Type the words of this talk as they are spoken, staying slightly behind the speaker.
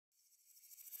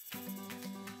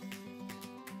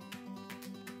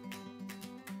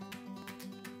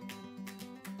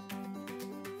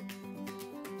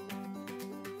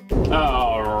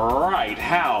Alright,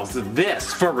 how's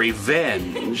this for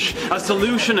revenge? A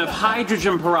solution of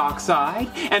hydrogen peroxide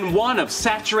and one of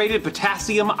saturated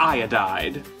potassium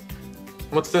iodide.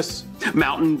 What's this?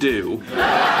 Mountain Dew.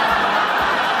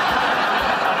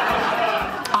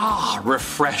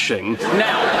 Refreshing.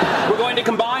 Now, we're going to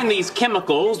combine these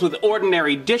chemicals with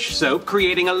ordinary dish soap,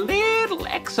 creating a little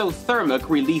exothermic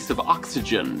release of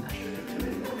oxygen.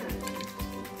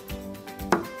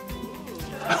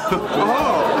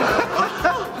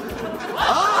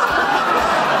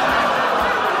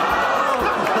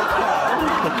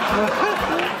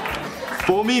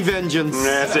 For me, vengeance.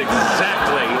 Yes,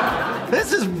 exactly.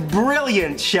 This is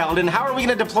brilliant, Sheldon. How are we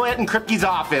going to deploy it in Kripke's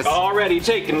office? Already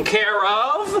taken care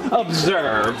of.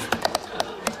 Observe.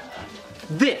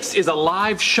 This is a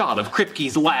live shot of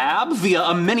Kripke's lab via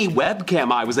a mini webcam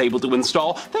I was able to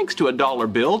install thanks to a dollar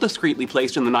bill discreetly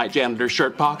placed in the night janitor's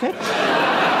shirt pocket.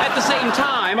 At the same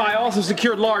time, I also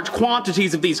secured large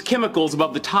quantities of these chemicals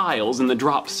above the tiles in the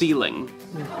drop ceiling.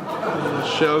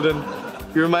 Sheldon,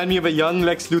 you remind me of a young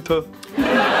Lex Luthor.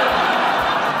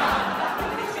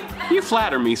 You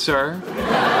flatter me, sir.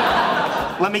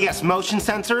 Let me guess, motion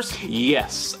sensors?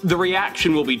 Yes, the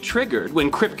reaction will be triggered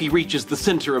when Kripke reaches the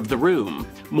center of the room.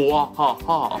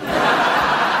 Mwahaha.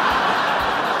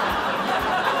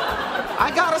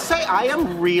 I gotta say, I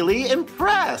am really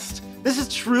impressed. This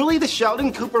is truly the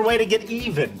Sheldon Cooper way to get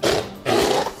even.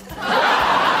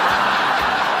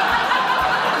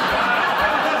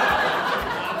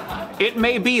 It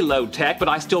may be low tech, but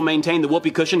I still maintain the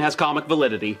whoopee cushion has comic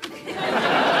validity.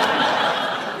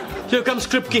 Here comes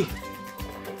Kripke.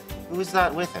 Who's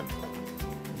that with him?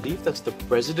 I believe that's the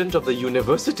president of the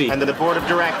university. And the board of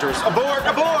directors. Abort!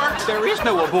 Abort! There is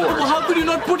no abort. Well, how could you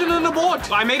not put in an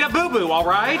abort? I made a boo-boo, all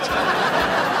right?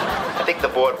 I think the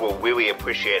board will really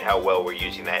appreciate how well we're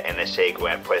using that NSA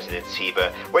grant, President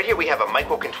Sieber. Right here we have a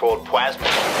micro-controlled plasma.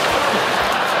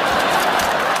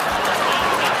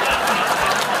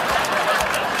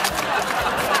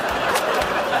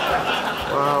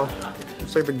 Wow.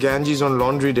 Looks like the Ganges on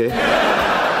laundry day.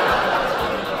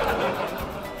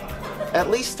 At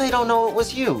least they don't know it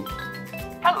was you.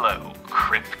 Hello,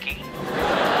 Kripke.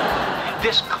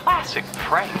 This classic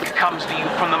prank comes to you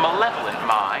from the malevolent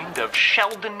mind of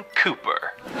Sheldon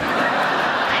Cooper.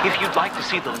 If you'd like to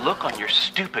see the look on your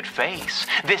stupid face,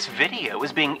 this video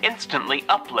is being instantly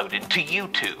uploaded to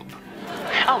YouTube.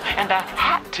 Oh, and a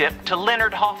hat tip to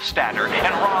Leonard Hofstadter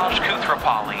and Raj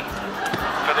Koothrappali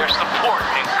for their support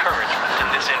and encouragement in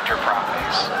this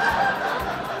enterprise.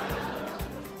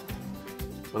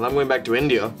 Well, I'm going back to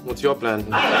India. What's your plan?